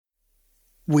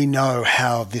we know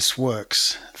how this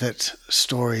works, that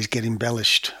stories get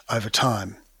embellished over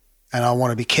time. And I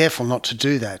want to be careful not to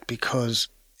do that because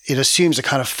it assumes a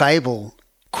kind of fable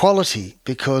quality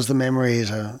because the memory is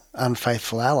an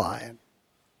unfaithful ally.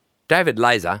 David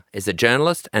Laser is a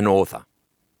journalist and author.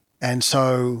 And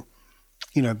so,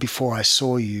 you know, before I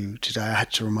saw you today, I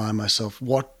had to remind myself,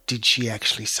 what did she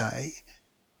actually say?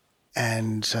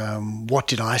 And what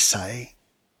did I say?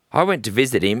 I went to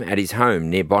visit him at his home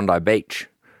near Bondi Beach.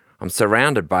 I'm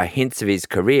surrounded by hints of his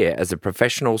career as a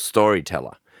professional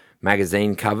storyteller.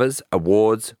 Magazine covers,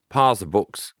 awards, piles of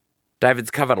books.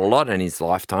 David's covered a lot in his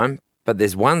lifetime, but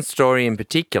there's one story in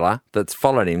particular that's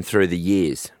followed him through the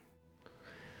years.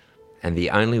 And the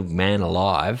only man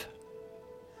alive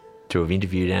to have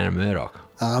interviewed Anna Murdoch.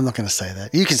 I'm not going to say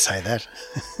that. You can say that.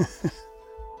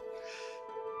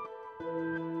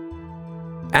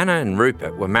 Anna and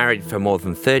Rupert were married for more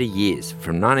than 30 years,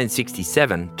 from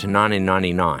 1967 to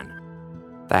 1999.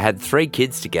 They had 3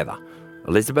 kids together,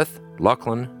 Elizabeth,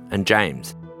 Lachlan and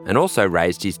James, and also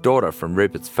raised his daughter from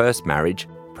Rupert's first marriage,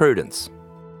 Prudence.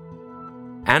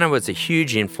 Anna was a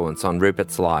huge influence on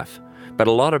Rupert's life, but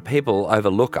a lot of people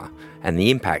overlook her and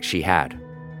the impact she had.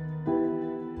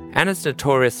 Anna's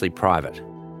notoriously private.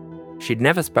 She'd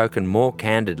never spoken more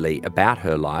candidly about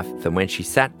her life than when she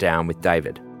sat down with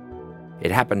David.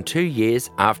 It happened 2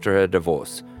 years after her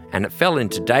divorce, and it fell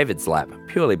into David's lap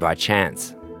purely by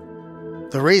chance.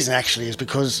 The reason actually is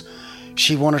because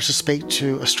she wanted to speak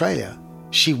to Australia.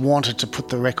 She wanted to put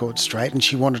the record straight and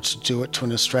she wanted to do it to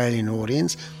an Australian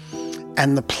audience.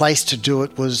 And the place to do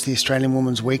it was the Australian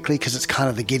Woman's Weekly because it's kind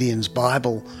of the Gideon's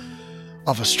Bible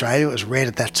of Australia. It was read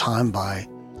at that time by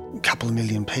a couple of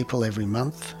million people every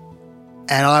month.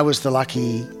 And I was the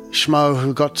lucky schmo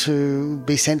who got to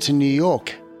be sent to New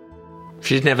York.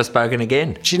 She's never spoken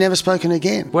again? She's never spoken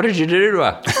again. What did you do to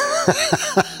her?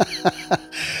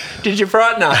 Did you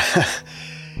frighten her?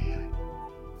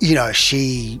 You know,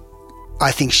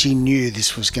 I think she knew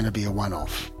this was going to be a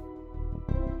one-off.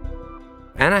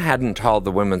 Anna hadn't told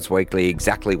the Women's Weekly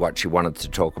exactly what she wanted to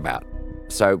talk about.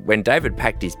 So when David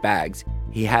packed his bags,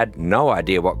 he had no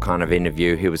idea what kind of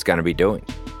interview he was going to be doing.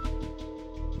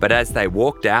 But as they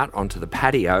walked out onto the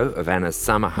patio of Anna's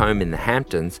summer home in the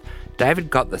Hamptons,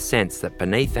 David got the sense that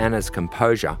beneath Anna's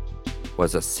composure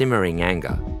was a simmering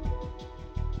anger.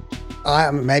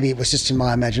 Maybe it was just in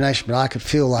my imagination, but I could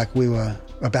feel like we were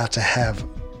about to have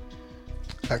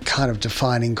a kind of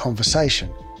defining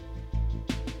conversation.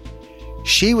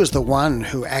 She was the one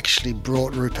who actually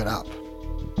brought Rupert up.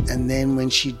 And then when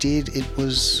she did, it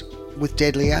was with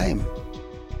deadly aim.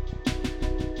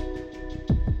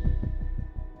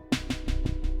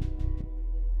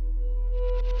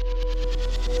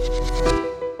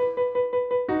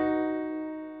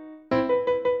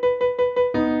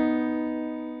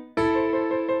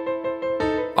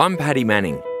 I'm Paddy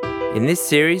Manning. In this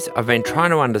series, I've been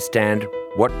trying to understand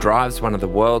what drives one of the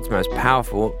world's most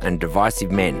powerful and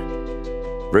divisive men,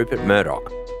 Rupert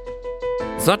Murdoch.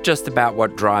 It's not just about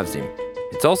what drives him,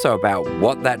 it's also about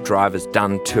what that drive has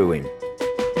done to him.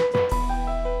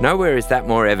 Nowhere is that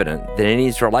more evident than in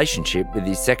his relationship with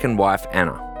his second wife,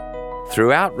 Anna.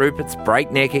 Throughout Rupert's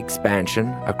breakneck expansion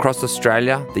across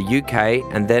Australia, the UK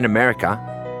and then America,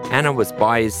 Anna was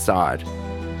by his side.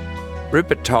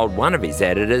 Rupert told one of his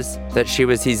editors that she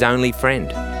was his only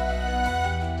friend.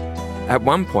 At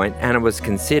one point, Anna was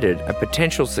considered a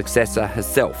potential successor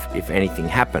herself if anything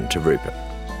happened to Rupert.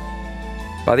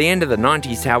 By the end of the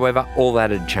 90s, however, all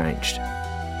that had changed.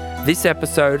 This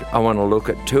episode, I want to look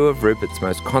at 2 of Rupert's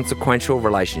most consequential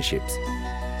relationships.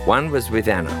 One was with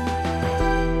Anna.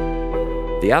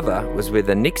 The other was with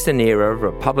a Nixon-era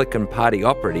Republican Party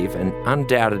operative and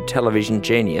undoubted television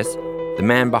genius, the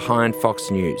man behind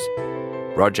Fox News,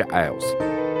 Roger Ailes.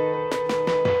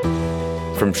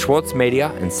 From Schwartz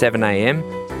Media and 7am,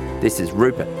 this is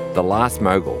Rupert, the Last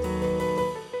Mogul.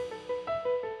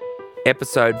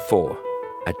 Episode 4,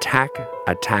 Attack,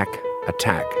 Attack,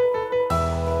 Attack.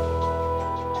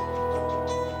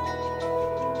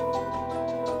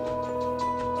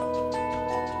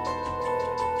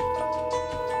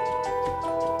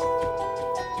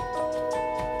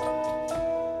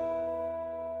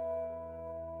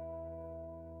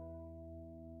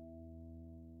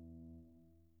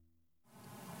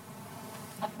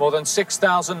 More than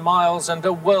 6,000 miles and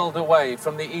a world away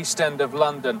from the East End of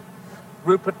London,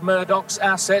 Rupert Murdoch's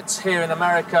assets here in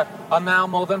America are now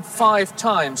more than 5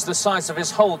 times the size of his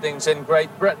holdings in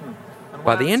Great Britain.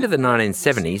 By the end of the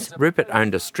 1970s, Rupert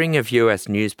owned a string of US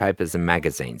newspapers and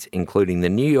magazines, including the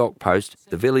New York Post,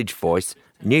 the Village Voice,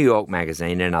 New York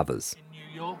Magazine and others.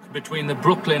 York, between the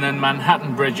Brooklyn and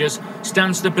Manhattan bridges,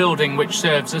 stands the building which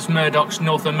serves as Murdoch's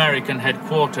North American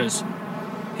headquarters.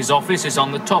 His office is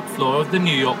on the top floor of the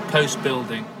New York Post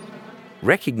building.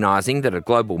 Recognising that a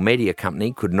global media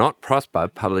company could not prosper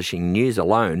publishing news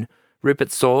alone,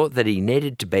 Rupert saw that he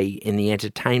needed to be in the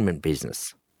entertainment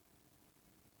business.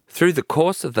 Through the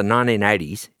course of the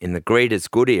 1980s, in the greed is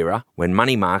good era, when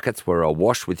money markets were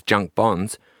awash with junk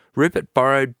bonds, Rupert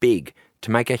borrowed big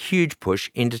to make a huge push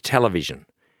into television.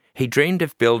 He dreamed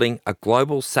of building a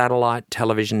global satellite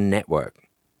television network.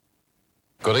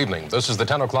 Good evening. This is the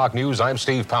 10 o'clock news. I'm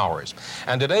Steve Powers.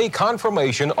 And today,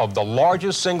 confirmation of the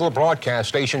largest single broadcast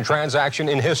station transaction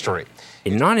in history.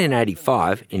 In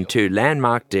 1985, in two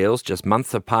landmark deals just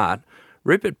months apart,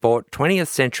 Rupert bought 20th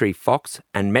Century Fox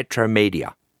and Metro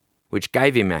Media, which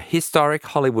gave him a historic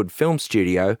Hollywood film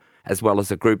studio as well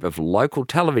as a group of local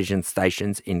television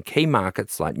stations in key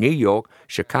markets like New York,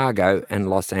 Chicago and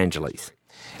Los Angeles.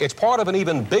 It's part of an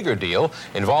even bigger deal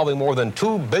involving more than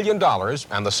 $2 billion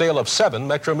and the sale of 7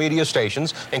 Metro Media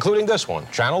stations, including this one,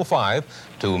 Channel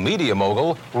 5, to media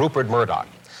mogul Rupert Murdoch.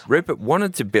 Rupert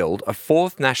wanted to build a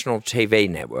fourth national TV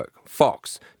network,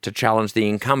 Fox, to challenge the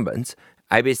incumbents,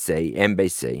 ABC,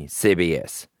 NBC,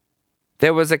 CBS.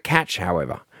 There was a catch,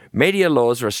 however. Media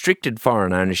laws restricted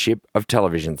foreign ownership of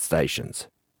television stations.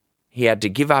 He had to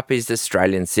give up his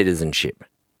Australian citizenship.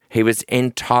 He was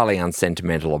entirely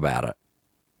unsentimental about it.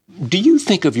 Do you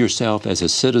think of yourself as a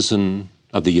citizen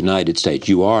of the United States?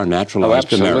 You are a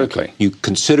naturalized American. You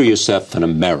consider yourself an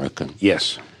American.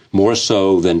 Yes. More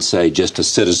so than, say, just a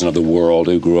citizen of the world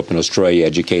who grew up in Australia,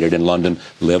 educated in London,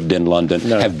 lived in London,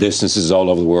 have businesses all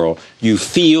over the world. You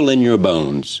feel in your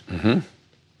bones. Mm-hmm.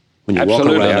 When you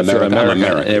Absolutely, walk around I feel America, I'm American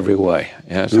American in every way.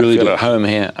 Yes, really I feel do. at home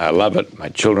here. I love it. My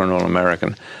children are all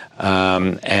American,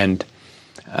 and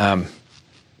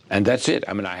that's it.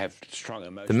 I mean, I have strong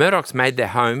emotions. The Murdochs made their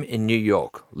home in New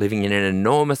York, living in an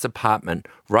enormous apartment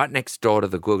right next door to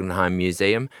the Guggenheim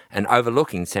Museum and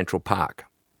overlooking Central Park.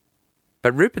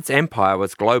 But Rupert's empire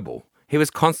was global. He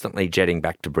was constantly jetting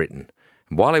back to Britain.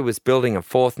 And while he was building a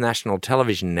fourth national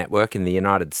television network in the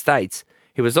United States,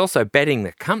 he was also betting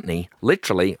the company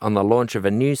literally on the launch of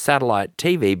a new satellite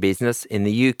TV business in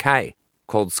the UK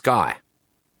called Sky.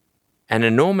 An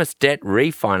enormous debt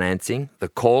refinancing, the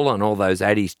call on all those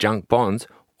 80s junk bonds,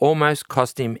 almost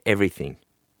cost him everything.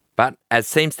 But as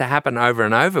seems to happen over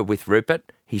and over with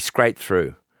Rupert, he scraped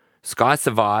through. Sky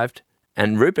survived,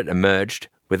 and Rupert emerged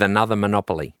with another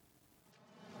monopoly.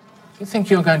 Do you think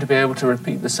you're going to be able to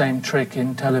repeat the same trick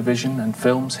in television and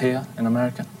films here in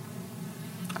America?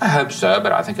 I hope so,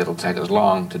 but I think it'll take as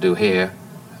long to do here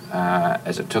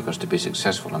as it took us to be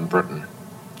successful in Britain.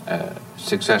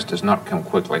 Success does not come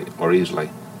quickly or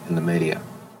easily in the media.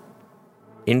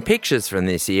 In pictures from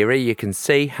this era, you can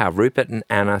see how Rupert and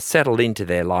Anna settled into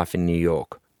their life in New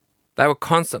York. They were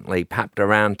constantly papped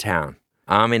around town,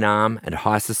 arm in arm at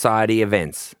high society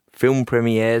events, film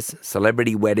premieres,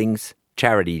 celebrity weddings,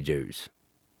 charity dues.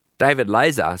 David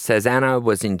Laser says Anna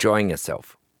was enjoying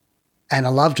herself.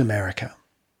 Anna loved America.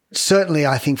 Certainly,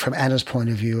 I think from Anna's point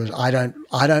of view, is I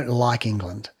don't like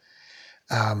England.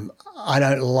 I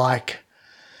don't like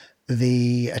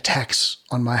the attacks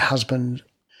on my husband.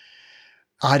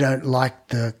 I don't like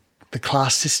the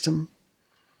class system.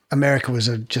 America was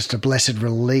just a blessed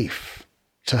relief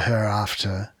to her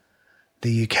after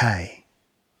the UK.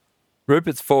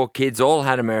 Rupert's 4 kids all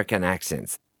had American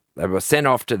accents. They were sent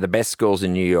off to the best schools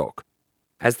in New York.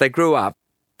 As they grew up,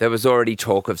 there was already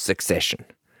talk of succession,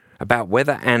 about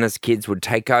whether Anna's kids would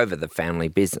take over the family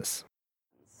business.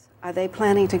 Are they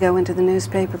planning to go into the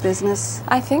newspaper business?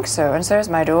 I think so, and so is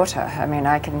my daughter. I mean,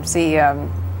 I can see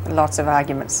lots of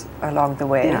arguments along the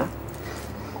way.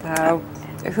 Yeah.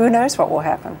 Who knows what will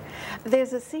happen?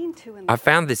 There's a scene too in I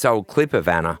found this old clip of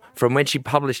Anna from when she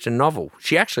published a novel.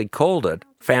 She actually called it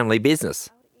Family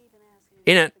Business.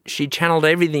 In it, she channeled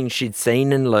everything she'd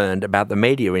seen and learned about the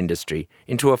media industry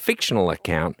into a fictional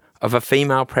account of a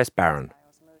female press baron.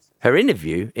 Her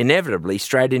interview inevitably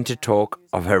strayed into talk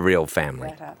of her real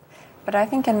family. But I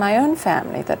think in my own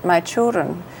family that my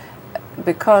children,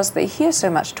 because they hear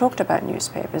so much talked about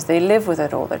newspapers, they live with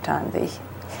it all the time.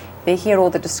 They hear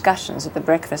all the discussions at the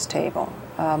breakfast table.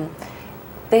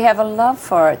 They have a love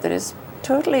for it that is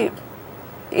totally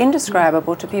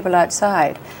indescribable to people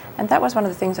outside. And that was one of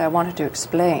the things I wanted to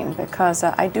explain, because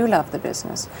I do love the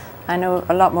business. I know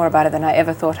a lot more about it than I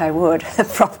ever thought I would,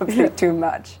 probably too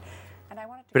much.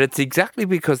 But it's exactly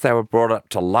because they were brought up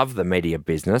to love the media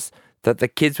business that the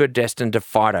kids were destined to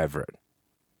fight over it.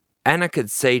 Anna could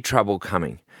see trouble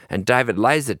coming, and David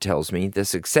Laser tells me the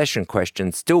succession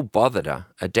question still bothered her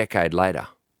a decade later.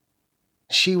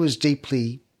 She was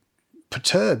deeply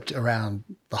perturbed around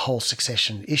the whole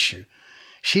succession issue.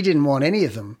 She didn't want any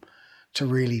of them to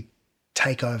really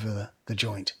take over the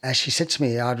joint. As she said to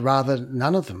me, I'd rather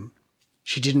none of them.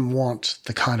 She didn't want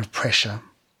the kind of pressure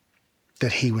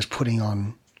that he was putting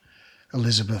on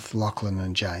Elizabeth, Lachlan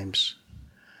and James.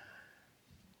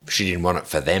 She didn't want it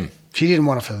for them. She didn't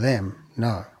want it for them,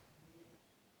 no.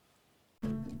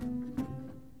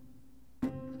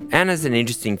 Anna's an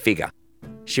interesting figure.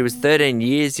 She was 13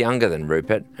 years younger than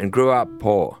Rupert and grew up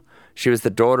poor. She was the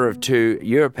daughter of 2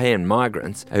 European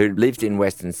migrants who lived in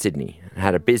Western Sydney and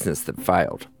had a business that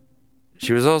failed.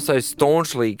 She was also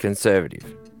staunchly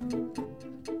conservative.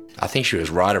 I think she was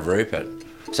right of Rupert.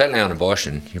 Certainly on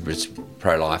abortion, he was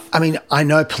pro-life. I mean, I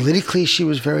know politically she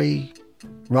was very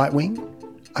right-wing.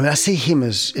 I mean, I see him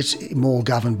as it's more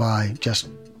governed by just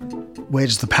where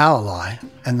does the power lie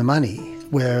and the money,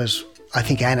 whereas I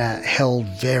think Anna held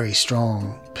very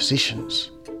strong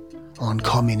positions on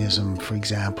communism, for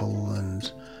example,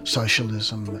 and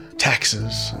socialism,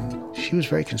 taxes, and she was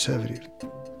very conservative.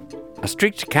 A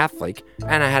strict Catholic,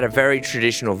 Anna had a very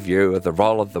traditional view of the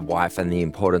role of the wife and the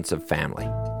importance of family.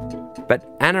 But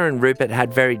Anna and Rupert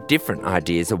had very different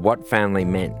ideas of what family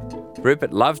meant.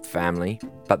 Rupert loved family,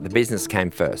 but the business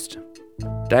came first.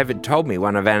 David told me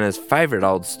one of Anna's favourite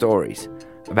old stories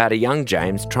about a young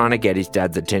James trying to get his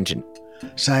dad's attention.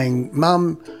 Saying,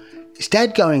 Mum, is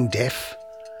Dad going deaf?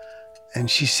 And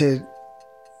she said,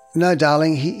 no,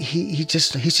 darling, he's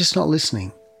just not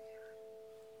listening.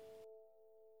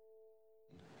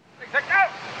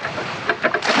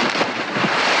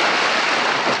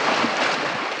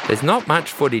 There's not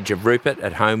much footage of Rupert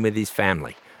at home with his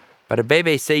family, but a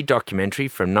BBC documentary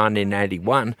from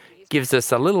 1981 gives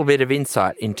us a little bit of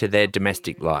insight into their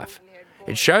domestic life.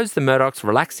 It shows the Murdochs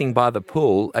relaxing by the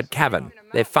pool at Cavan,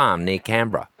 their farm near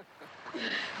Canberra.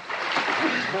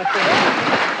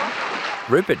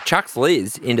 Rupert chucks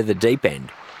Liz into the deep end.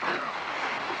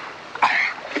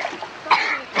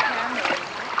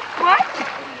 What?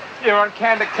 You're on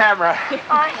candid camera.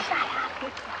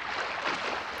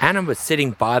 Anna was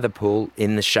sitting by the pool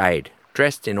in the shade,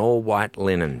 dressed in all white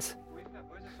linens.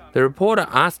 The reporter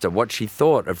asked her what she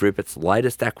thought of Rupert's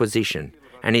latest acquisition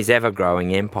and his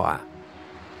ever-growing empire.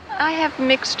 I have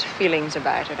mixed feelings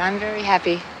about it. I'm very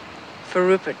happy for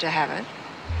Rupert to have it.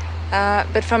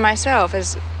 But for myself,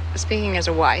 speaking as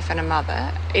a wife and a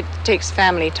mother, it takes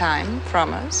family time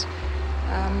from us.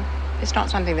 It's not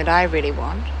something that I really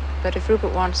want, but if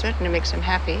Rupert wants it and it makes him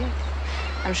happy,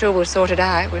 I'm sure we'll sort it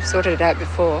out. We've sorted it out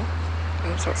before.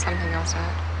 We'll sort something else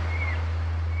out.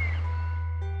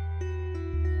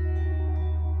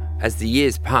 As the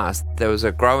years passed, there was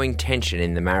a growing tension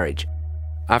in the marriage.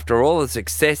 After all the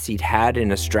success he'd had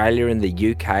in Australia and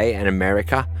the UK and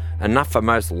America, enough for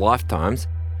most lifetimes,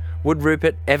 would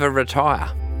Rupert ever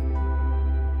retire?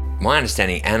 My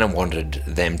understanding, Anna wanted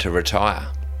them to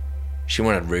retire. She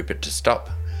wanted Rupert to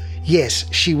stop.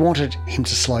 Yes, she wanted him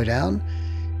to slow down.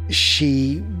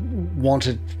 She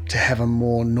wanted to have a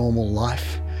more normal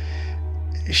life.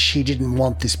 She didn't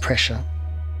want this pressure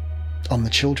on the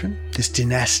children, this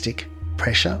dynastic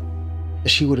pressure.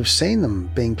 She would have seen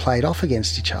them being played off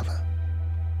against each other.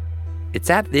 It's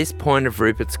at this point of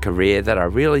Rupert's career that I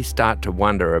really start to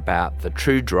wonder about the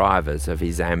true drivers of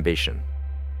his ambition.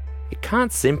 It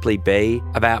can't simply be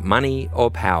about money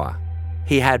or power.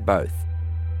 He had both.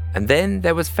 And then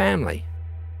there was family.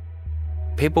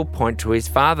 People point to his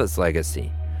father's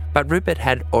legacy, but Rupert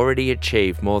had already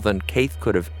achieved more than Keith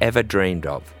could have ever dreamed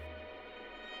of.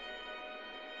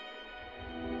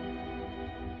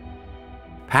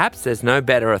 Perhaps there's no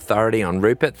better authority on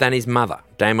Rupert than his mother,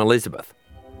 Dame Elizabeth.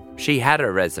 She had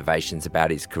her reservations about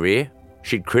his career.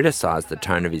 She'd criticised the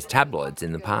tone of his tabloids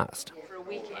in the past.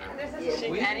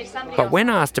 But when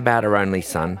asked about her only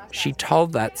son, she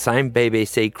told that same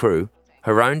BBC crew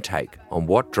her own take on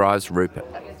what drives Rupert.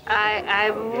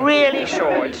 I'm really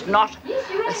sure it's not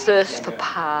a thirst for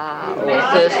power or a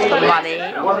thirst for money,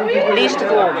 least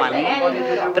of all money,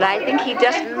 but I think he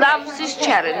just loves this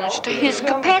challenge to his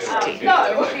capacity.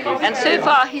 And so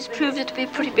far he's proved it to be a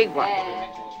pretty big one.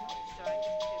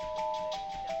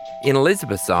 In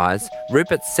Elizabeth's eyes,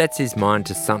 Rupert sets his mind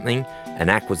to something, an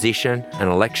acquisition, an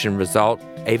election result,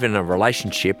 even a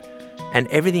relationship, and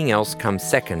everything else comes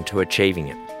second to achieving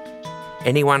it.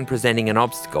 Anyone presenting an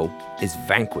obstacle is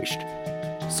vanquished,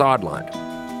 sidelined,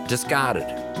 discarded.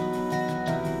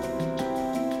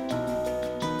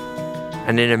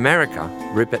 And in America,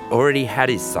 Rupert already had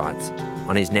his sights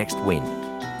on his next win.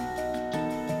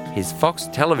 His Fox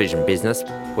television business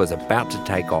was about to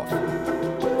take off.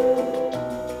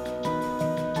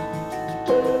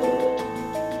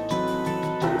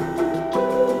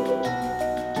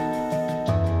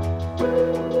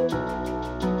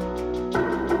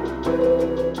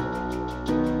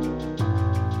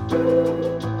 The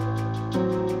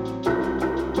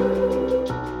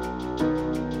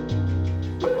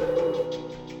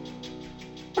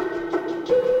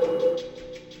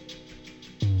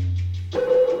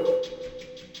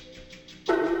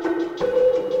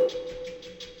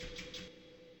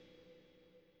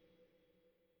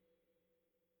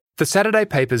Saturday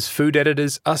paper's food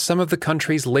editors are some of the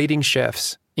country's leading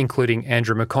chefs, including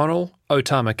Andrew McConnell,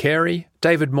 Otama Carey,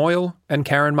 David Moyle and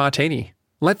Karen Martini.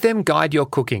 Let them guide your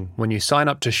cooking when you sign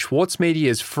up to Schwartz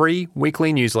Media's free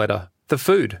weekly newsletter, The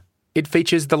Food. It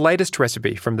features the latest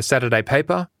recipe from the Saturday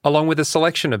paper, along with a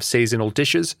selection of seasonal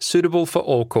dishes suitable for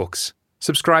all cooks.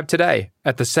 Subscribe today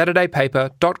at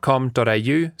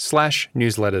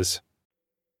thesaturdaypaper.com.au/newsletters.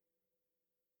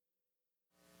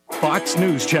 Fox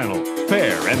News Channel,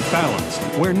 fair and balanced.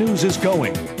 Where news is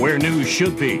going, where news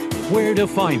should be, where to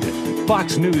find it.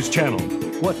 Fox News Channel,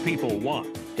 what people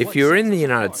want. If you were in the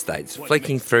United States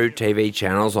flicking through TV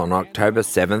channels on October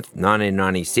 7th,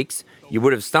 1996, you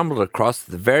would have stumbled across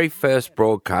the very first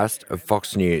broadcast of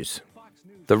Fox News.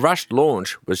 The rushed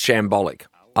launch was shambolic,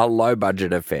 a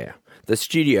low-budget affair. The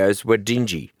studios were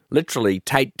dingy, literally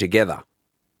taped together.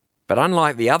 But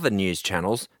unlike the other news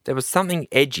channels, there was something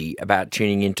edgy about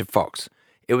tuning into Fox.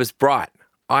 It was bright,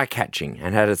 eye-catching,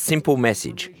 and had a simple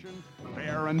message.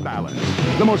 Fair and balanced.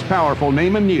 The most powerful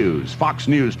name in news, Fox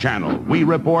News Channel. We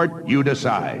report, you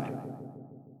decide.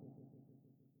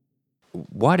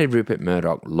 Why did Rupert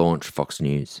Murdoch launch Fox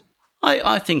News?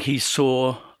 I think he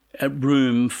saw a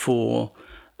room for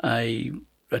a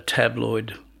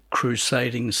tabloid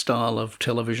crusading style of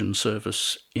television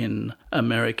service in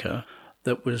America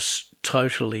that was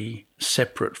totally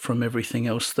separate from everything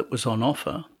else that was on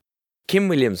offer. Kim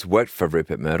Williams worked for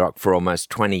Rupert Murdoch for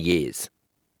almost 20 years.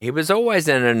 He was always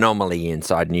an anomaly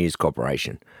inside News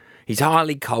Corporation. He's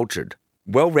highly cultured,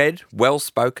 well-read,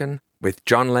 well-spoken, with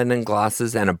John Lennon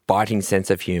glasses and a biting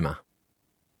sense of humour.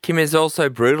 Kim is also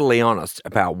brutally honest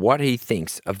about what he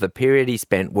thinks of the period he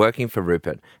spent working for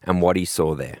Rupert and what he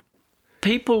saw there.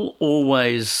 People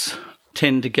always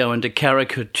tend to go into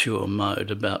caricature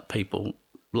mode about people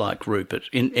like Rupert,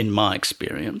 in my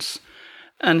experience.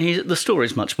 And the story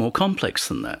is much more complex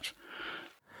than that.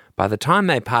 By the time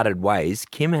they parted ways,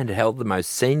 Kim had held the most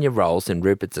senior roles in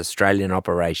Rupert's Australian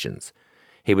operations.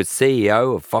 He was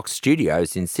CEO of Fox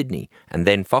Studios in Sydney, and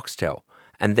then Foxtel,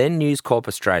 and then News Corp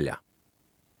Australia.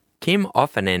 Kim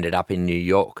often ended up in New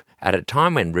York at a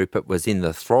time when Rupert was in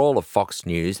the thrall of Fox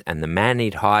News and the man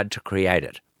he'd hired to create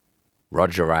it,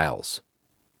 Roger Ailes.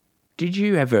 Did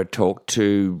you ever talk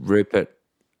to Rupert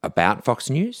about Fox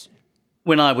News?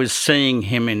 When I was seeing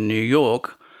him in New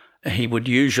York, he would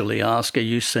usually ask, "Are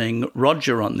you seeing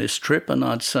Roger on this trip?" And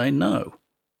I'd say no.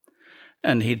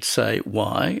 And he'd say,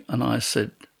 "Why?" And I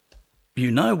said,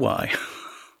 "You know why.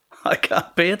 I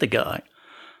can't bear the guy."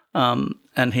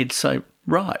 And he'd say,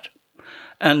 "Right."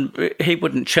 And he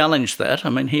wouldn't challenge that. I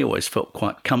mean, he always felt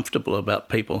quite comfortable about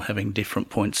people having different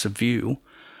points of view.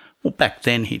 Well, back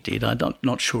then he did. I'm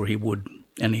not sure he would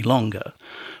any longer.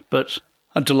 But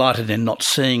I'm delighted in not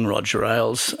seeing Roger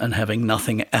Ailes and having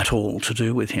nothing at all to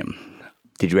do with him.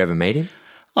 Did you ever meet him?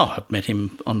 Oh, I've met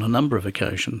him on a number of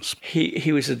occasions.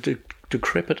 He was a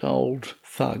decrepit old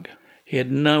thug. He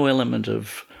had no element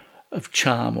of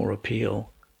charm or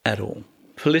appeal at all.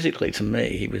 Politically, to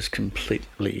me, he was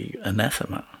completely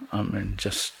anathema. I mean,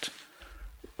 just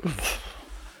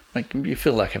you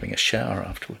feel like having a shower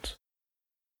afterwards.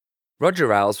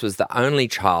 Roger Ailes was the only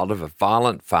child of a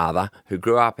violent father who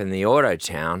grew up in the auto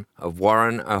town of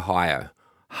Warren, Ohio,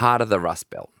 heart of the Rust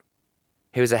Belt.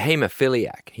 He was a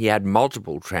haemophiliac. He had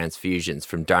multiple transfusions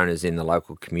from donors in the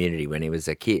local community when he was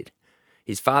a kid.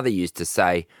 His father used to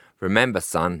say, "Remember,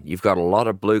 son, you've got a lot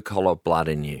of blue-collar blood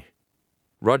in you."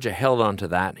 Roger held on to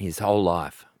that his whole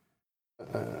life.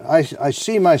 I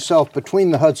see myself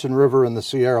between the Hudson River and the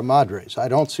Sierra Madres. I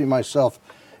don't see myself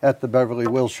at the Beverly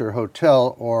Wilshire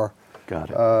Hotel or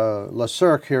Le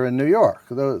Cirque here in New York.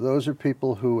 Those are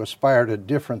people who aspire to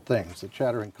different things. The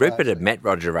chattering class. Rupert had met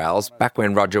Roger Ailes back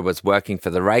when Roger was working for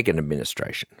the Reagan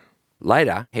administration.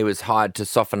 Later, he was hired to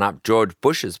soften up George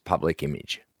Bush's public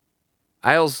image.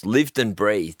 Ailes lived and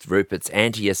breathed Rupert's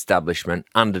anti-establishment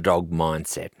underdog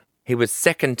mindset. He was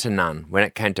second to none when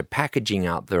it came to packaging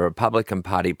up the Republican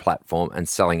Party platform and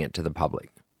selling it to the public.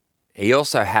 He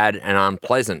also had an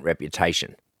unpleasant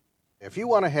reputation. If you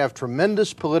want to have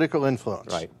tremendous political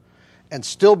influence and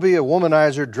still be a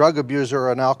womanizer, drug abuser,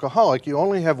 or an alcoholic, you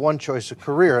only have one choice of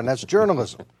career, and that's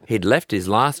journalism. He'd left his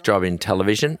last job in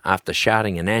television after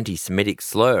shouting an anti-Semitic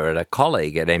slur at a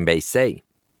colleague at NBC.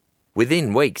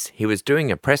 Within weeks, he was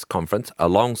doing a press conference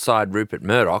alongside Rupert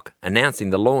Murdoch announcing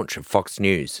the launch of Fox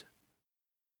News.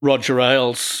 Roger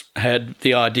Ailes had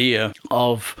the idea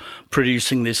of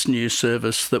producing this new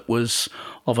service that was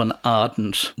of an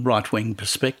ardent right-wing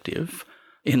perspective.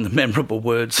 In the memorable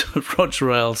words of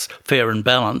Roger Ailes, fair and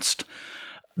balanced.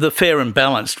 The fair and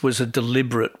balanced was a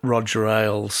deliberate Roger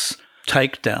Ailes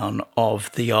takedown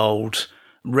of the old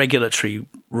regulatory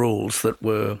rules that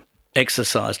were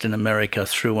exercised in America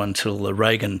through until the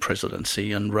Reagan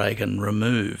presidency, and Reagan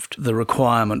removed the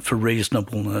requirement for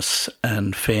reasonableness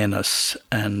and fairness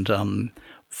and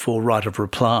for right of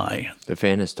reply. The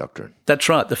fairness doctrine. That's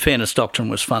right. The fairness doctrine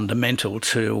was fundamental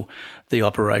to the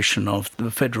operation of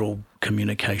the Federal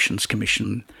Communications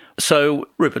Commission. So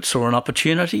Rupert saw an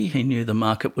opportunity. He knew the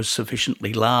market was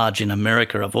sufficiently large in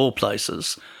America, of all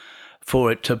places,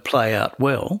 for it to play out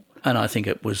well, and I think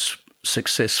it was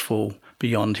successful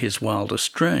beyond his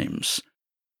wildest dreams.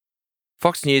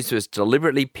 Fox News was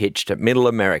deliberately pitched at Middle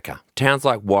America, towns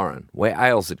like Warren, where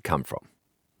Ailes had come from.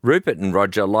 Rupert and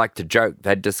Roger liked to joke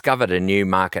they'd discovered a new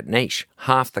market niche,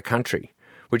 half the country,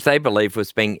 which they believed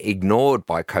was being ignored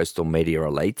by coastal media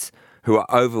elites who are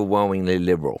overwhelmingly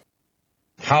liberal.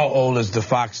 How old is the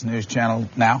Fox News Channel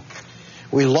now?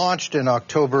 We launched in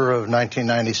October of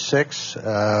 1996,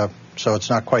 so it's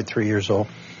not quite 3 years old.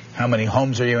 How many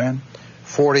homes are you in?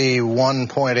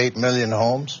 41.8 million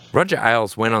homes. Roger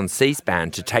Ailes went on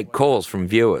C-SPAN to take calls from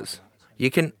viewers.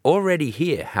 You can already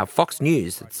hear how Fox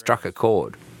News had struck a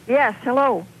chord. Yes,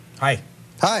 hello. Hi.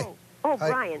 Hi. Oh,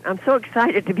 Brian, I'm so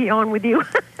excited to be on with you.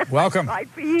 Welcome.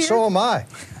 So am I.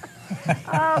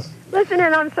 Listen,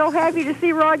 and I'm so happy to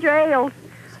see Roger Ailes.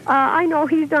 I know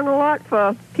he's done a lot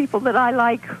for people that I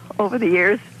like over the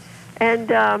years, and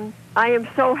I am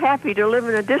so happy to live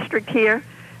in a district here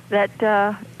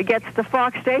that gets the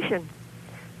Fox station.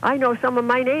 I know some of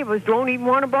my neighbors don't even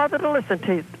want to bother to listen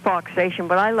to the Fox station,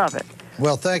 but I love it.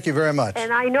 Well, thank you very much.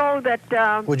 And I know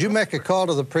that... Would you make a call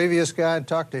to the previous guy and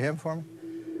talk to him for me?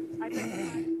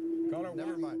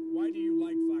 Never mind. Why do you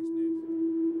like Fox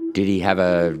News? Did he have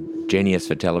a genius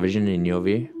for television, in your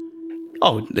view?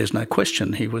 Oh, there's no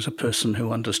question. He was a person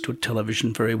who understood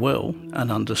television very well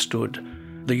and understood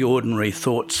the ordinary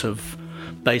thoughts of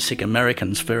basic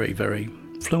Americans very, very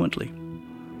fluently.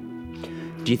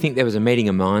 Do you think there was a meeting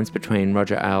of minds between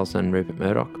Roger Ailes and Rupert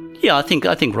Murdoch? Yeah, I think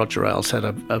Roger Ailes had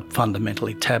a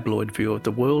fundamentally tabloid view of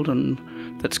the world, and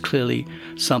that's clearly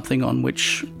something on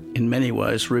which, in many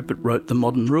ways, Rupert wrote the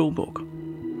modern rule book.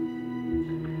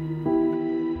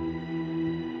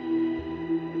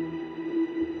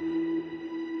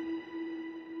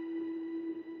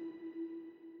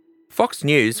 Fox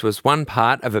News was one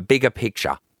part of a bigger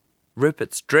picture,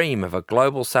 Rupert's dream of a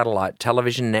global satellite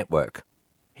television network.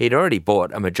 He'd already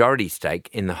bought a majority stake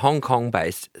in the Hong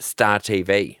Kong-based Star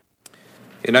TV.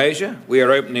 In Asia, we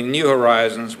are opening new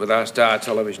horizons with our Star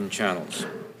television channels.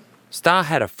 Star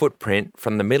had a footprint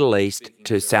from the Middle East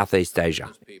to Southeast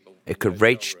Asia. It could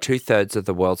reach 2/3 of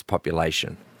the world's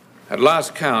population. At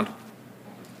last count,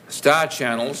 Star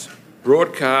channels,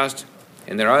 broadcast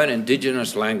in their own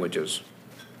indigenous languages,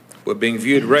 were being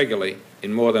viewed regularly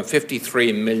in more than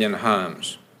 53 million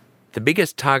homes. The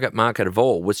biggest target market of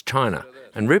all was China,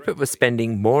 and Rupert was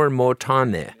spending more and more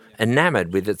time there,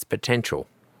 enamoured with its potential.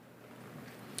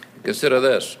 Consider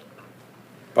this.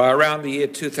 By around the year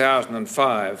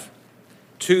 2005,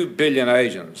 2 billion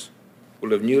Asians will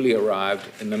have newly arrived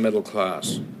in the middle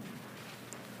class.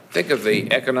 Think of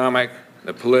the economic,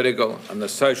 the political, and the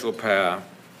social power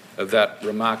of that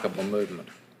remarkable movement.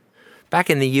 Back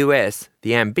in the US,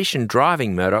 the ambition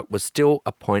driving Murdoch was still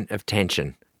a point of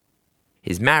tension.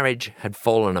 His marriage had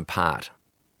fallen apart.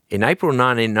 In April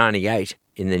 1998,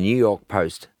 in the New York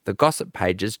Post, the gossip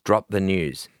pages dropped the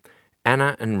news.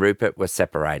 Anna and Rupert were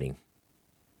separating.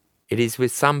 It is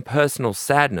with some personal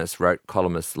sadness, wrote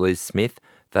columnist Liz Smith,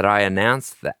 that I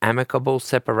announced the amicable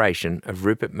separation of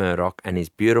Rupert Murdoch and his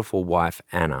beautiful wife,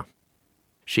 Anna.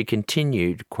 She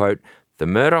continued, quote, "The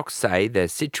Murdochs say their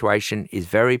situation is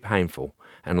very painful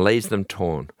and leaves them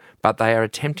torn, but they are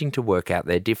attempting to work out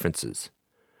their differences.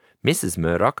 Mrs.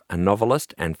 Murdoch, a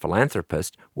novelist and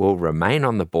philanthropist, will remain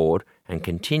on the board and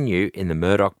continue in the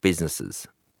Murdoch businesses."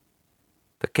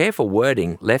 The careful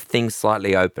wording left things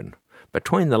slightly open.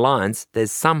 Between the lines,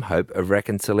 there's some hope of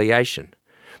reconciliation.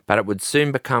 But it would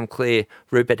soon become clear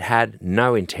Rupert had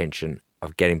no intention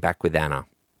of getting back with Anna.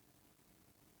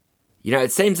 You know,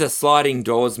 it seems a sliding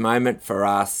doors moment for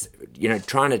us,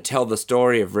 trying to tell the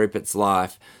story of Rupert's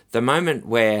life. The moment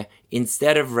where,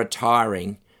 instead of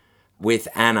retiring with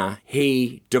Anna,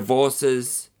 he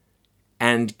divorces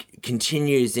and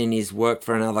continues in his work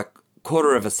for another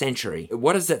quarter of a century.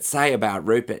 What does it say about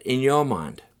Rupert in your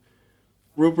mind?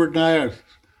 Rupert and I are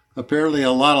apparently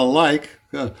a lot alike.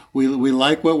 We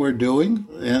like what we're doing,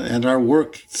 and our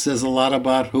work says a lot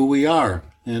about who we are.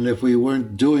 And if we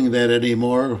weren't doing that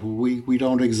anymore, we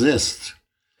don't exist.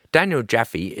 Daniel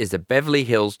Jaffe is a Beverly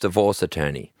Hills divorce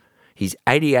attorney. He's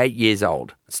 88 years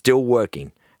old, still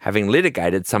working, having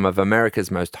litigated some of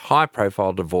America's most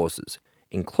high-profile divorces,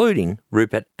 including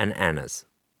Rupert and Anna's.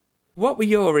 What were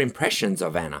your impressions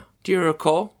of Anna? Do you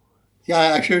recall? Yeah,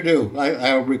 I sure do.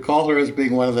 I recall her as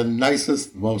being one of the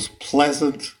nicest, most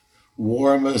pleasant,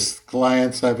 warmest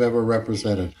clients I've ever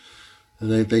represented.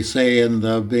 They say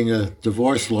in being a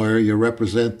divorce lawyer, you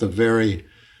represent the very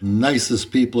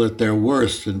nicest people at their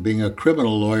worst, and being a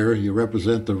criminal lawyer, you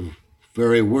represent the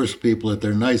very worst people at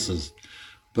their nicest.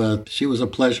 But she was a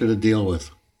pleasure to deal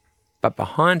with. But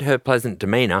behind her pleasant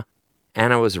demeanour,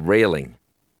 Anna was reeling.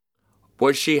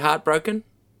 Was she heartbroken?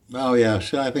 Oh, yeah.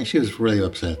 I think she was really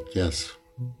upset, yes.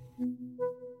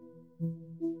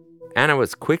 Anna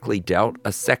was quickly dealt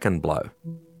a second blow.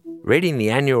 Reading the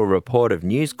annual report of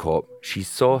News Corp, she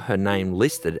saw her name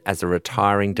listed as a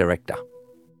retiring director.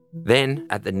 Then,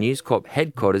 at the News Corp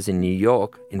headquarters in New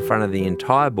York, in front of the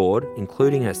entire board,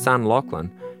 including her son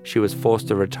Lachlan, she was forced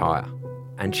to retire.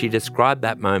 And she described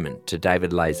that moment to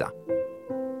David Laser.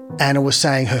 Anna was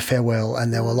saying her farewell,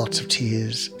 and there were lots of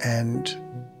tears, and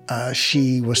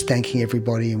she was thanking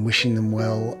everybody and wishing them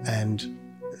well, and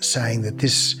saying that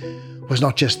this was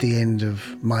not just the end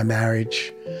of my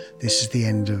marriage, this is the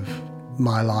end of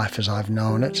my life as I've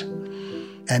known it.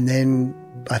 And then,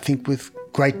 I think with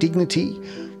great dignity,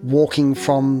 walking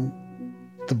from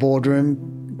the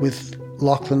boardroom with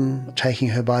Lachlan, taking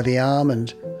her by the arm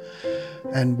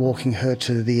and walking her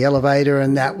to the elevator,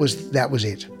 and that was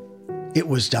it. It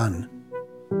was done.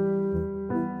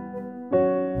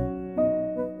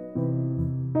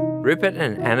 Rupert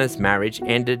and Anna's marriage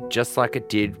ended just like it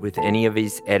did with any of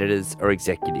his editors or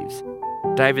executives.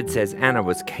 David says Anna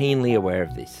was keenly aware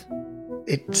of this.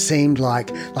 It seemed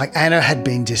like Anna had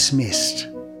been dismissed.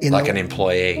 Like an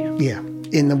employee. Yeah,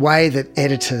 in the way that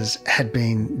editors had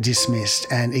been dismissed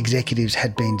and executives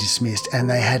had been dismissed, and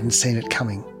they hadn't seen it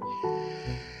coming.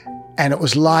 And it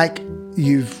was like,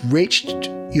 you've reached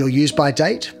your use-by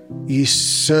date, you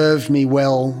served me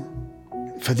well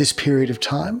for this period of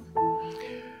time,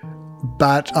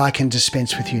 but I can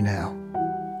dispense with you now.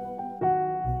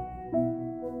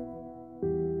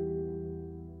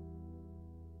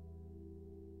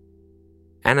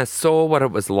 Anna saw what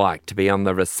it was like to be on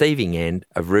the receiving end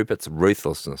of Rupert's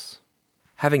ruthlessness.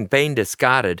 Having been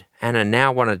discarded, Anna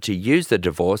now wanted to use the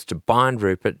divorce to bind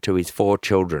Rupert to his 4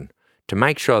 children, to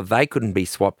make sure they couldn't be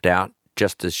swapped out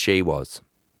just as she was.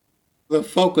 The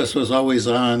focus was always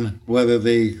on whether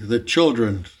the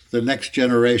children, the next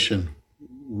generation,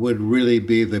 would really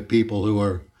be the people who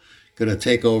are going to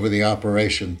take over the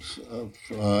operations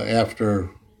after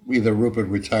either Rupert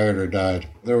retired or died.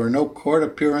 There were no court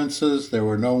appearances, there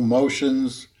were no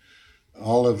motions.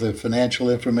 All of the financial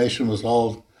information was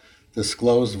all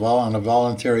disclosed on a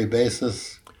voluntary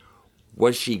basis.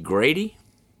 Was she greedy?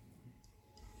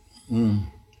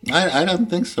 I don't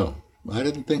think so. I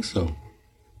didn't think so.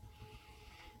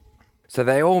 So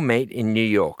they all meet in New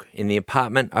York, in the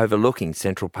apartment overlooking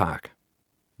Central Park.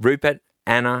 Rupert,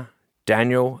 Anna,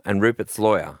 Daniel, and Rupert's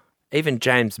lawyer. Even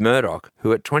James Murdoch,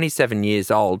 who at 27 years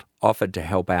old, offered to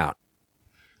help out.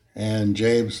 And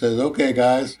James says, okay,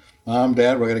 guys, Mom,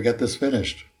 Dad, we're going to get this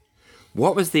finished.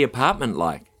 What was the apartment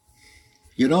like?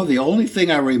 You know, the only thing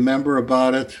I remember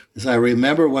about it is I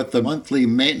remember what the monthly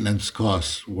maintenance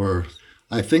costs were.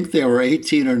 I think they were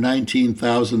 $18,000 or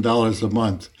 $19,000 a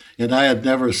month, and I had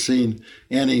never seen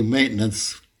any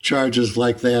maintenance charges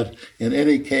like that in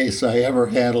any case I ever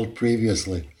handled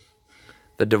previously.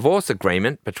 The divorce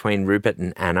agreement between Rupert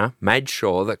and Anna made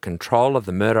sure that control of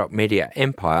the Murdoch media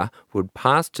empire would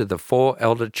pass to the 4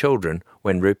 elder children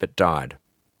when Rupert died.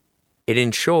 It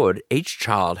ensured each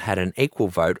child had an equal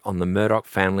vote on the Murdoch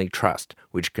Family Trust,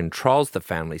 which controls the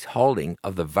family's holding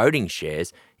of the voting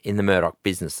shares in the Murdoch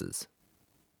businesses.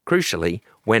 Crucially,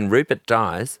 when Rupert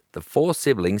dies, the 4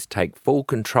 siblings take full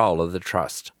control of the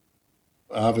trust.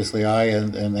 Obviously, I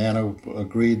and Anna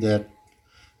agreed that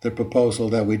the proposal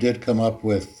that we did come up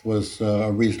with was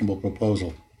a reasonable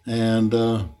proposal. And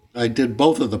I did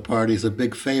both of the parties a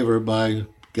big favor by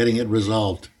getting it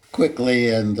resolved quickly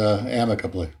and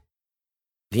amicably.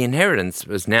 The inheritance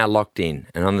was now locked in,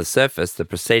 and on the surface the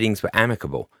proceedings were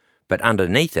amicable, but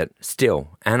underneath it,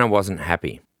 still, Anna wasn't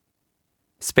happy.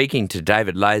 Speaking to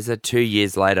David Laser 2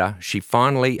 years later, she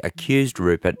finally accused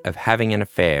Rupert of having an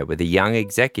affair with a young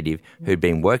executive who'd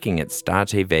been working at Star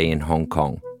TV in Hong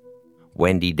Kong,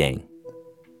 Wendy Deng.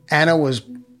 Anna was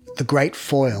the great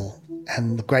foil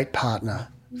and the great partner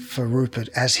for Rupert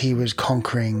as he was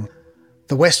conquering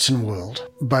the Western world,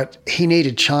 but he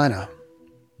needed China.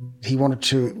 He wanted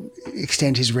to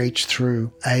extend his reach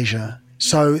through Asia.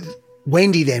 So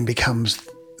Wendy then becomes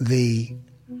the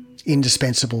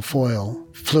indispensable foil,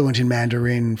 fluent in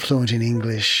Mandarin, fluent in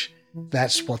English.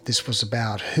 That's what this was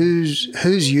about.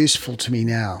 Who's useful to me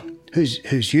now?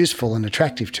 Who's useful and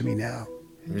attractive to me now?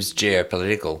 It was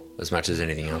geopolitical as much as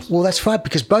anything else. Well, that's right,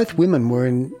 because both women were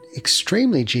in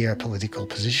extremely geopolitical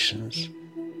positions.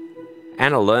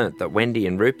 Anna learnt that Wendy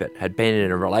and Rupert had been in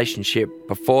a relationship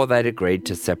before they'd agreed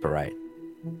to separate.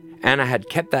 Anna had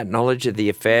kept that knowledge of the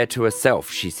affair to herself,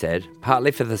 she said,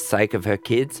 partly for the sake of her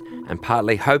kids and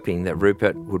partly hoping that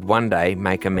Rupert would one day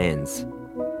make amends.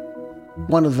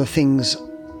 One of the things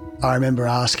I remember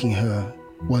asking her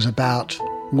was about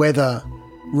whether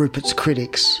Rupert's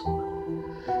critics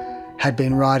had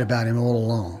been right about him all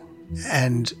along,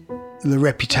 and the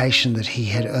reputation that he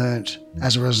had earned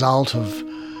as a result of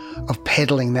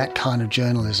peddling that kind of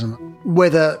journalism,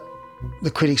 whether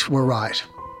the critics were right.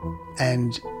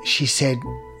 And she said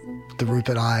the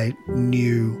Rupert I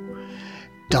knew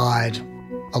died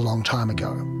a long time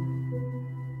ago.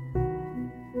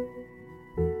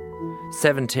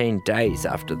 17 days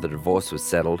after the divorce was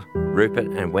settled, Rupert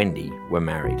and Wendy were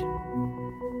married.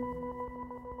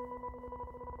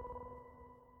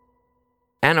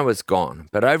 Anna was gone,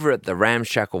 but over at the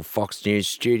ramshackle Fox News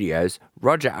studios,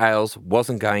 Roger Ailes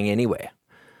wasn't going anywhere.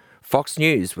 Fox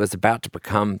News was about to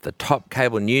become the top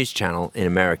cable news channel in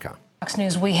America. Fox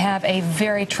News, we have a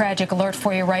very tragic alert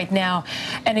for you right now.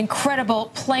 An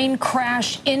incredible plane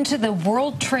crash into the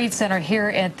World Trade Center here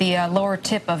at the lower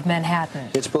tip of Manhattan.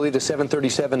 It's believed a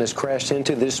 737 has crashed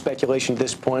into. There's speculation at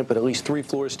this point, but at least 3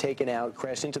 floors taken out,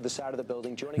 crashed into the side of the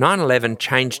building. 9/11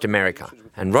 changed America,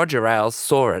 and Roger Ailes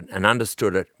saw it and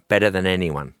understood it better than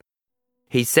anyone.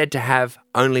 He's said to have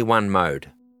only one mode: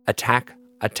 attack,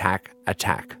 attack,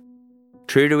 attack.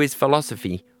 True to his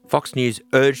philosophy, Fox News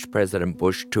urged President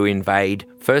Bush to invade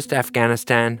first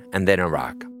Afghanistan and then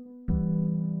Iraq.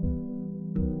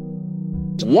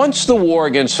 Once the war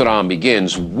against Saddam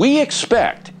begins, we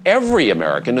expect every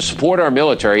American to support our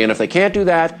military, and if they can't do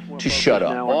that, to shut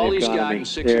up. All these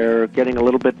guys, they're getting a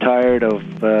little bit tired of,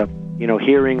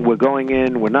 hearing we're going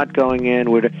in, we're not going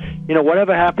in.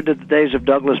 Whatever happened to the days of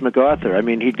Douglas MacArthur? I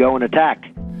mean, he'd go and attack.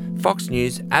 Fox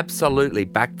News absolutely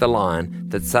backed the line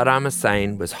that Saddam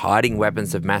Hussein was hiding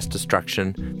weapons of mass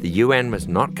destruction, the UN was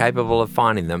not capable of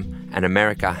finding them, and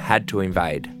America had to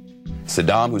invade.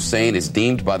 Saddam Hussein is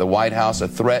deemed by the White House a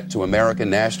threat to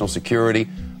American national security,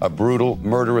 a brutal,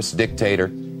 murderous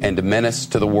dictator, and a menace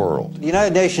to the world. The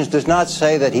United Nations does not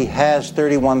say that he has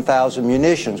 31,000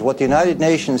 munitions. What the United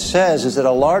Nations says is that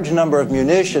a large number of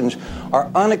munitions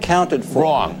are unaccounted for.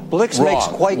 Wrong. Blix wrong. makes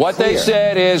quite what clear. They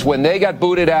said is when they got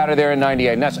booted out of there in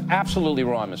 98, and that's absolutely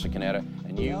wrong, Mr. Canetta.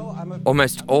 And you...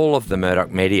 Almost all of the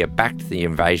Murdoch media backed the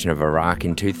invasion of Iraq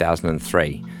in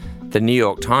 2003. The New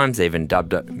York Times even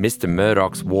dubbed it Mr.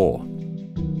 Murdoch's War.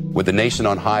 With the nation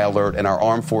on high alert and our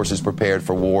armed forces prepared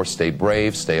for war, stay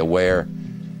brave, stay aware,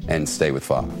 and stay with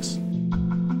Fox.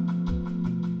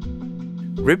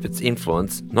 Rupert's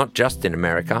influence, not just in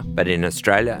America, but in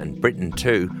Australia and Britain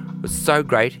too, was so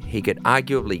great he could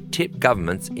arguably tip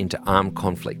governments into armed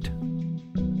conflict.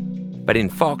 But in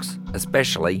Fox,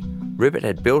 especially, Rupert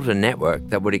had built a network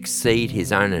that would exceed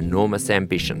his own enormous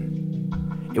ambition.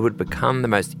 It would become the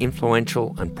most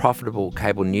influential and profitable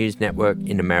cable news network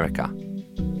in America,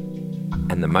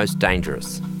 and the most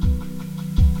dangerous.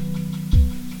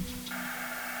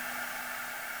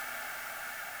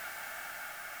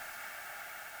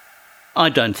 I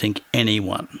don't think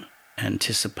anyone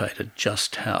anticipated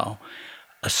just how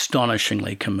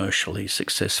astonishingly commercially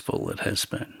successful it has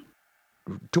been.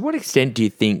 To what extent do you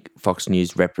think Fox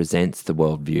News represents the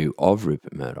worldview of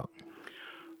Rupert Murdoch?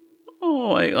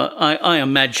 Oh, I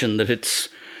imagine that it's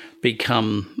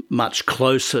become much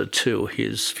closer to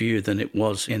his view than it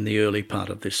was in the early part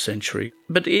of this century.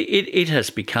 But it has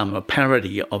become a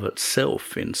parody of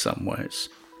itself in some ways.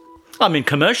 I mean,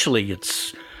 commercially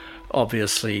it's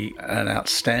obviously an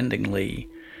outstandingly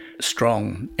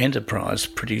strong enterprise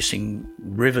producing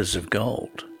rivers of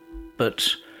gold.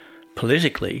 But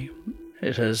politically,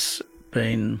 it has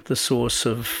been the source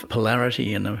of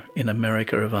polarity in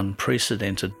America, of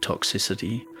unprecedented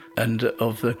toxicity and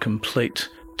of the complete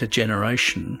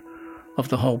degeneration of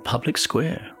the whole public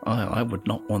square. I would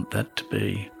not want that to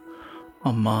be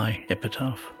on my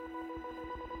epitaph.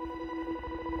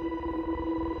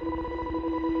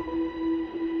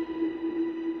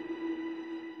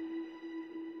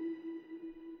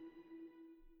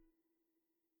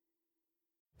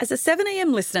 As a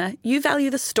 7am listener, you value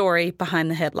the story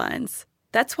behind the headlines.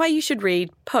 That's why you should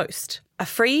read Post, a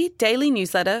free daily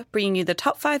newsletter bringing you the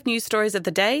top 5 news stories of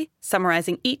the day,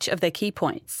 summarising each of their key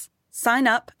points. Sign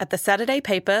up at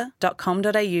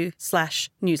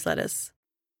thesaturdaypaper.com.au/newsletters.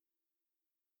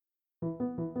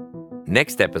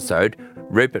 Next episode,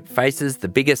 Rupert faces the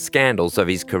biggest scandals of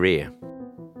his career.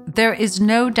 There is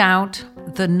no doubt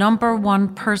the number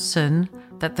one person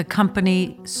that the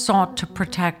company sought to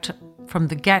protect from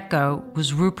the get-go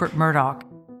was Rupert Murdoch.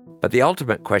 But the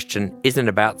ultimate question isn't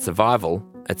about survival,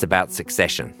 it's about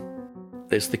succession.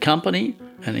 There's the company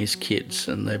and his kids,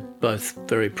 and they're both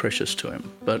very precious to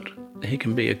him, but he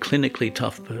can be a clinically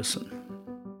tough person.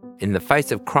 In the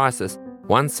face of crisis,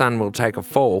 one son will take a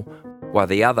fall while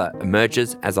the other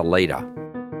emerges as a leader.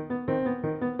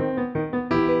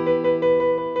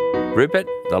 Rupert,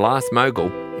 The Last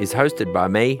Mogul, is hosted by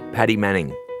me, Paddy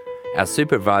Manning. Our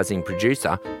supervising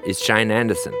producer is Shane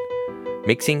Anderson.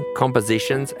 Mixing,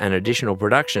 compositions and additional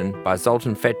production by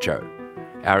Zoltan Fetcho.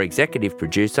 Our executive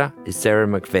producer is Sarah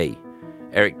McVie.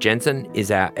 Eric Jensen is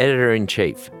our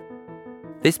editor-in-chief.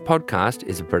 This podcast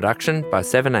is a production by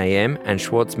 7am and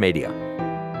Schwartz Media.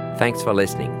 Thanks for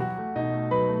listening.